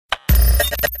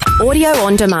Audio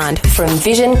on demand from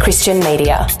Vision Christian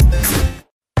Media.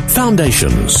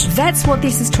 Foundations. That's what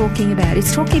this is talking about.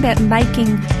 It's talking about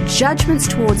making judgments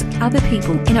towards other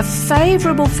people in a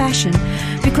favourable fashion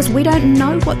because we don't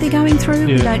know what they're going through.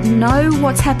 Yeah. We don't know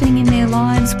what's happening in their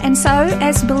lives. And so,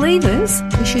 as believers,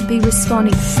 we should be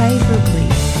responding favourably.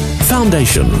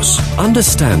 Foundations.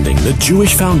 Understanding the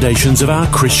Jewish foundations of our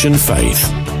Christian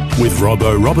faith. With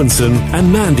Robbo Robinson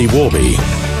and Mandy Warby.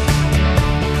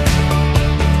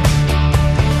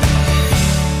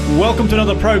 Welcome to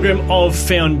another program of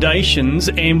Foundations,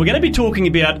 and we're going to be talking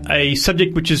about a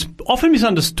subject which is often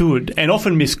misunderstood and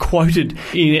often misquoted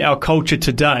in our culture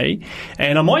today.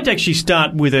 And I might actually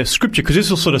start with a scripture because this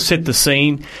will sort of set the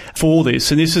scene for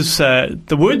this. And this is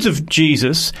the words of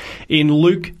Jesus in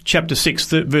Luke chapter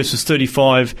 6, verses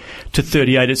 35 to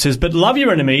 38. It says, "But love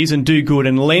your enemies and do good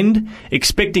and lend,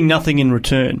 expecting nothing in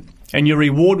return, and your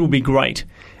reward will be great.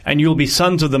 And you'll be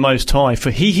sons of the Most High, for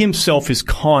he himself is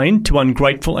kind to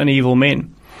ungrateful and evil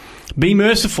men. Be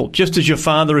merciful, just as your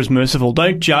Father is merciful.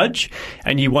 Don't judge,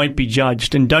 and you won't be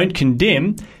judged. And don't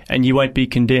condemn, and you won't be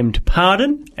condemned.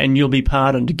 Pardon, and you'll be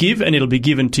pardoned. Give, and it'll be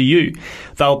given to you.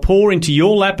 They'll pour into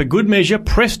your lap a good measure,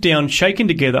 pressed down, shaken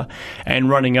together, and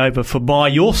running over. For by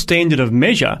your standard of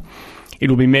measure,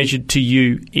 it will be measured to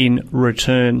you in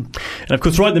return." And of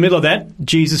course, right in the middle of that,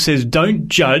 Jesus says, don't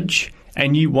judge,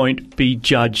 and you won't be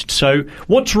judged. So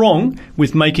what's wrong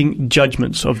with making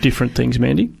judgments of different things,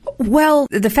 Mandy? Well,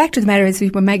 the fact of the matter is we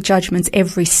make judgments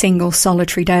every single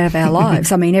solitary day of our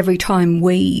lives. I mean, every time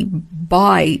we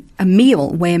buy a meal,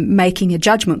 we're making a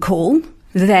judgment call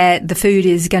that the food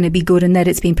is going to be good and that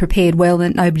it's been prepared well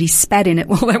and nobody spat in it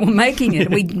while they were making it.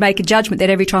 We make a judgment that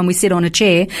every time we sit on a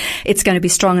chair, it's going to be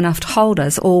strong enough to hold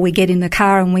us. Or we get in the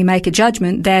car and we make a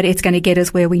judgment that it's going to get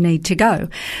us where we need to go.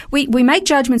 We make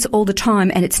judgments all the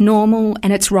time, and it's normal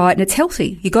and it's right and it's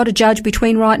healthy. You've got to judge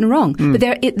between right and wrong. But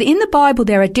in the Bible,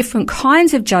 there are different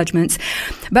kinds of judgments.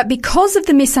 But because of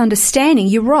the misunderstanding,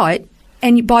 you're right,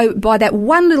 and by that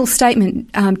one little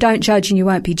statement, don't judge and you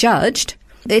won't be judged,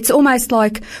 it's almost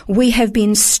like we have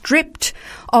been stripped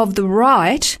of the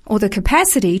right or the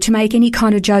capacity to make any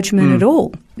kind of judgment at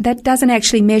all. That doesn't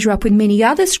actually measure up with many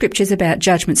other scriptures about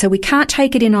judgment. So we can't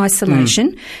take it in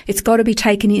isolation. It's got to be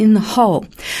taken in the whole.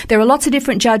 There are lots of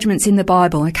different judgments in the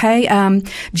Bible, okay?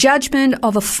 Judgment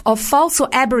of false or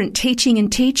aberrant teaching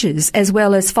and teachers, as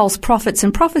well as false prophets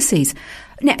and prophecies.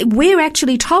 Now, we're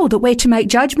actually told that we're to make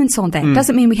judgments on that.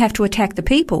 Doesn't mean we have to attack the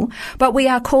people, but we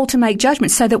are called to make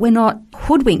judgments so that we're not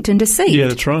hoodwinked and deceived. Yeah,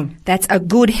 that's right. That's a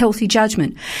good, healthy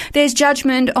judgment. There's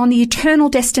judgment on the eternal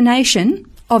destination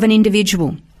of an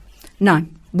individual. No,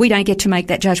 we don't get to make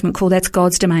that judgment call. That's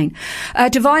God's domain.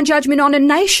 Divine judgment on a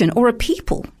nation or a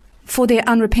people for their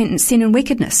unrepentant sin and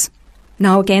wickedness.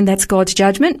 No, again, that's God's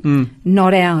judgment,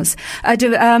 not ours.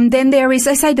 Then there is,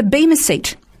 they say, the Bema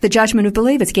seat. The judgment of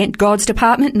believers, again, God's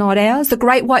department, not ours. The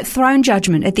great white throne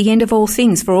judgment at the end of all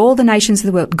things for all the nations of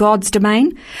the world, God's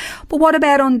domain. But what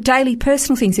about on daily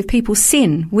personal things if people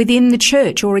sin within the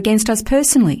church or against us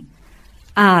personally?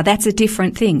 That's a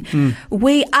different thing.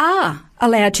 We are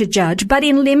allowed to judge, but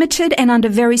in limited and under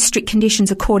very strict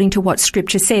conditions according to what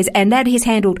Scripture says. And that is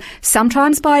handled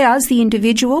sometimes by us, the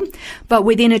individual, but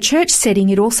within a church setting,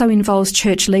 it also involves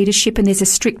church leadership, and there's a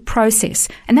strict process.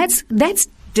 And that's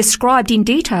described in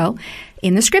detail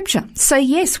in the Scripture. So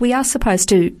yes, we are supposed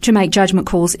to make judgment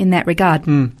calls in that regard.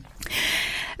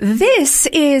 This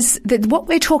is what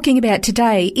we're talking about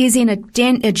today is in a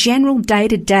general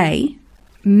day-to-day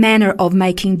manner of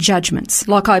making judgments,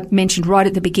 like I mentioned right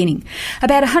at the beginning.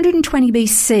 About 120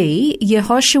 BC,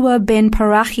 Yehoshua ben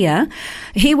Parachia,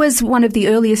 he was one of the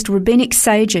earliest rabbinic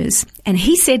sages, and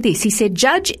he said this. He said,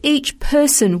 "Judge each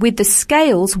person with the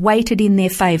scales weighted in their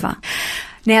favour."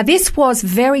 Now, this was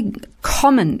very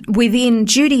common within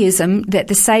Judaism, that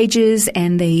the sages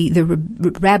and the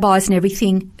rabbis and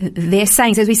everything, their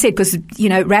sayings, as we said, because,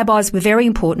 rabbis were very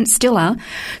important, still are.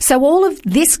 So all of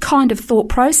this kind of thought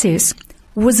process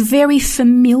was very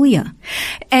familiar.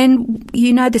 And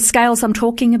the scales I'm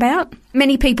talking about?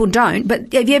 Many people don't,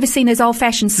 but have you ever seen those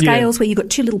old-fashioned scales where you've got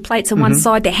two little plates on one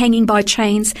side, they're hanging by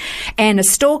chains, and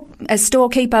a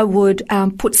storekeeper would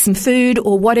put some food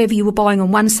or whatever you were buying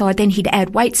on one side, then he'd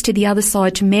add weights to the other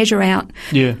side to measure out,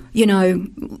 get it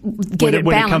balanced. When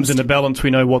it comes into balance, we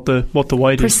know what the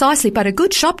weight is. Precisely, but a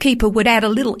good shopkeeper would add a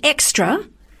little extra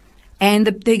And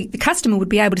the customer would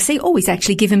be able to see, oh, he's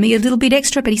actually given me a little bit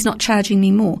extra, but he's not charging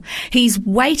me more. He's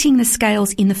weighting the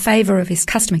scales in the favour of his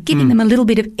customer, giving them a little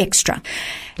bit of extra.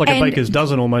 Like a baker's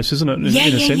dozen almost, isn't it? In a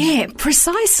sense. Yeah,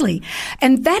 precisely.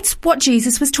 And that's what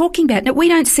Jesus was talking about. Now, we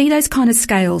don't see those kind of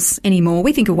scales anymore.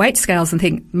 We think of weight scales and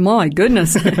think, my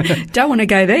goodness, don't want to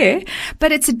go there.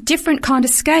 But it's a different kind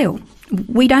of scale.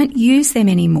 We don't use them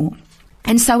anymore.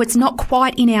 And so it's not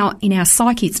quite in our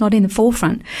psyche. It's not in the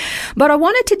forefront. But I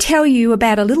wanted to tell you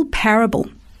about a little parable.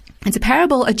 It's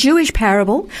a Jewish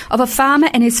parable of a farmer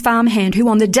and his farmhand who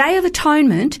on the Day of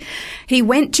Atonement, he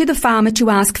went to the farmer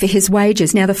to ask for his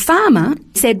wages. Now the farmer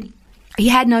said he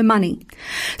had no money.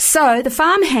 So the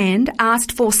farmhand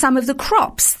asked for some of the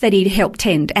crops that he'd helped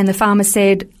tend. And the farmer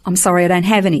said, I'm sorry, I don't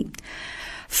have any.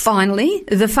 Finally,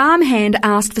 the farmhand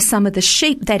asked for some of the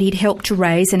sheep that he'd helped to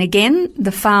raise, and again,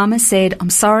 the farmer said, I'm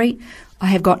sorry, I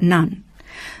have got none.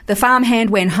 The farmhand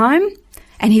went home,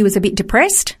 and he was a bit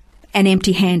depressed and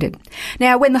empty-handed.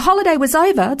 Now, when the holiday was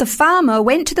over, the farmer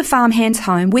went to the farmhand's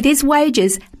home with his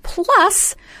wages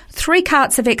plus 3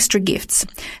 carts of extra gifts.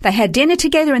 They had dinner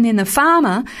together, and then the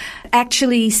farmer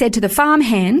actually said to the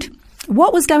farmhand,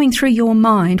 what was going through your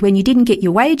mind when you didn't get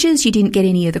your wages, you didn't get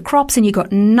any of the crops, and you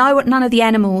got none of the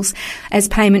animals as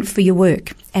payment for your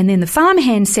work? And then the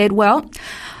farmhand said, well,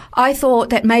 I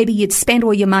thought that maybe you'd spent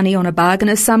all your money on a bargain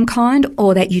of some kind,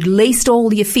 or that you'd leased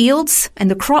all your fields and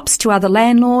the crops to other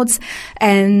landlords,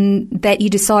 and that you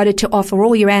decided to offer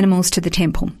all your animals to the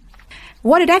temple.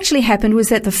 What had actually happened was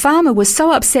that the farmer was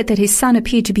so upset that his son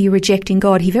appeared to be rejecting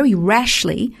God, he very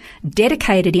rashly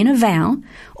dedicated in a vow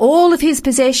all of his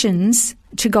possessions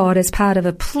to God as part of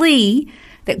a plea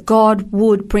that God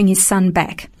would bring his son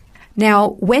back.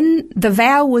 Now, when the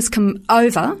vow was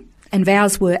over, and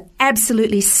vows were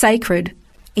absolutely sacred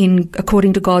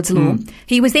according to God's law,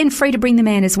 he was then free to bring the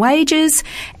man his wages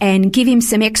and give him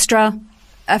some extra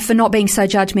for not being so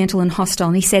judgmental and hostile.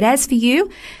 And he said, as for you,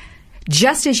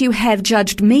 just as you have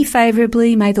judged me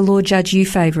favourably, may the Lord judge you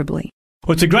favourably.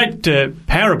 Well, it's a great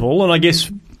parable, and I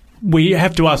guess we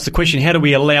have to ask the question, how do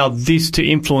we allow this to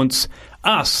influence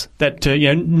us, that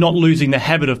not losing the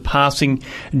habit of passing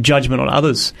judgment on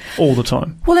others all the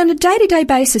time? Well, on a day-to-day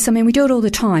basis, I mean, we do it all the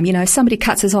time. You know, somebody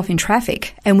cuts us off in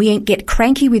traffic and we get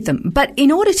cranky with them. But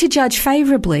in order to judge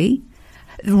favourably,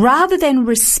 rather than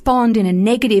respond in a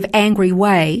negative, angry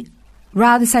way,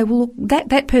 rather say, well,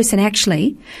 that person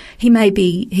actually,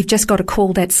 he's just got a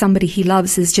call that somebody he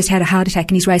loves has just had a heart attack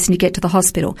and he's racing to get to the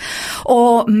hospital.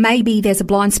 Or maybe there's a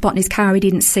blind spot in his car, he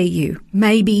didn't see you.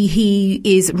 Maybe he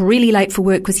is really late for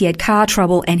work because he had car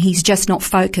trouble and he's just not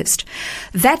focused.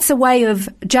 That's a way of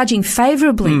judging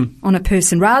favourably on a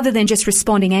person rather than just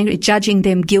responding angry, judging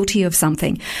them guilty of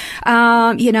something.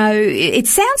 It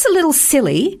sounds a little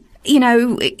silly,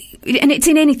 and it's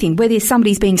in anything, whether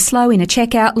somebody's being slow in a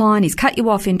checkout line, he's cut you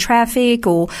off in traffic,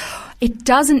 or it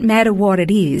doesn't matter what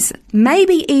it is.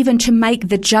 Maybe even to make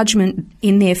the judgment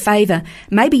in their favour,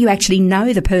 maybe you actually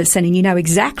know the person and you know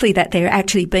exactly that they're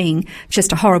actually being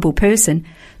just a horrible person.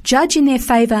 Judge in their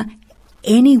favour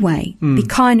anyway. Be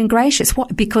kind and gracious.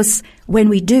 What? Because when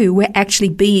we do, we're actually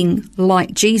being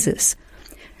like Jesus.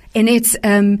 And it's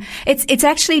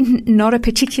actually not a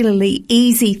particularly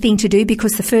easy thing to do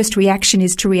because the first reaction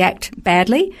is to react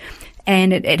badly.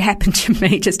 And it happened to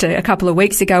me just a couple of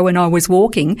weeks ago when I was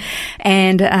walking,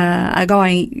 and a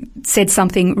guy said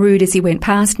something rude as he went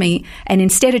past me, and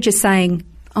instead of just saying,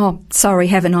 "Oh, sorry,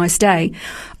 have a nice day,"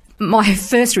 my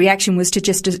first reaction was to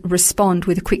just respond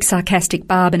with a quick sarcastic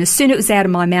barb, and as soon as it was out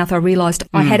of my mouth, I realised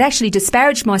I had actually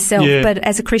disparaged myself, but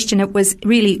as a Christian it was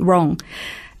really wrong.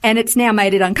 And it's now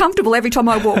made it uncomfortable every time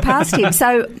I walk past him.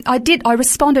 So I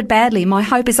responded badly. My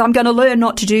hope is I'm going to learn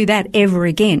not to do that ever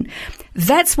again.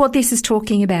 That's what this is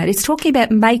talking about. It's talking about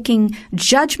making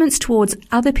judgments towards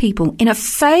other people in a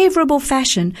favourable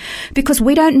fashion because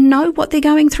we don't know what they're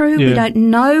going through. Yeah. We don't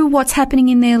know what's happening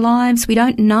in their lives. We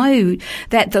don't know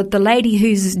that the lady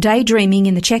who's daydreaming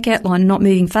in the checkout line, not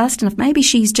moving fast enough, maybe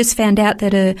she's just found out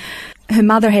that her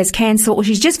mother has cancer, or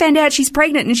she's just found out she's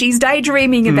pregnant and she's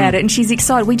daydreaming about it and she's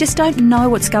excited. We just don't know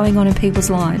what's going on in people's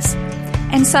lives.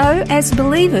 And so, as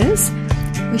believers,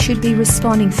 we should be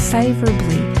responding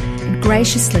favourably and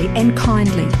graciously and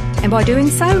kindly. And by doing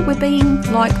so, we're being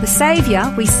like the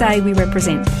Saviour we say we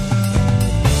represent.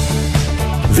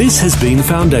 This has been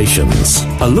Foundations,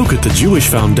 a look at the Jewish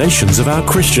foundations of our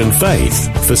Christian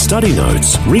faith. For study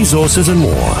notes, resources and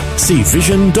more, see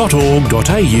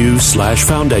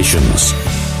vision.org.au/foundations.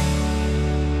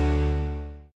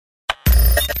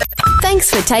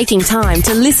 Thanks for taking time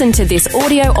to listen to this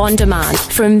audio on demand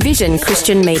from Vision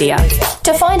Christian Media.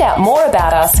 To find out more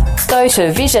about us, go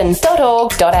to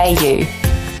vision.org.au.